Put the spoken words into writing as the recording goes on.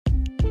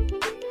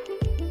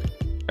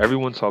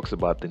Everyone talks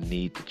about the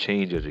need to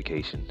change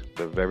education,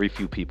 but very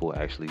few people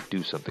actually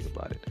do something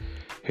about it.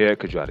 Here at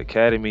Kajrat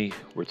Academy,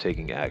 we're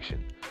taking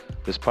action.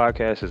 This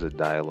podcast is a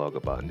dialogue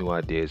about new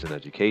ideas in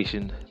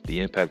education, the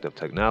impact of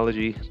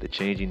technology, the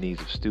changing needs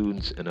of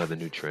students, and other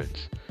new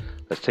trends.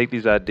 Let's take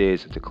these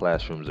ideas into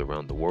classrooms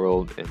around the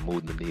world and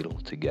move the needle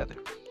together.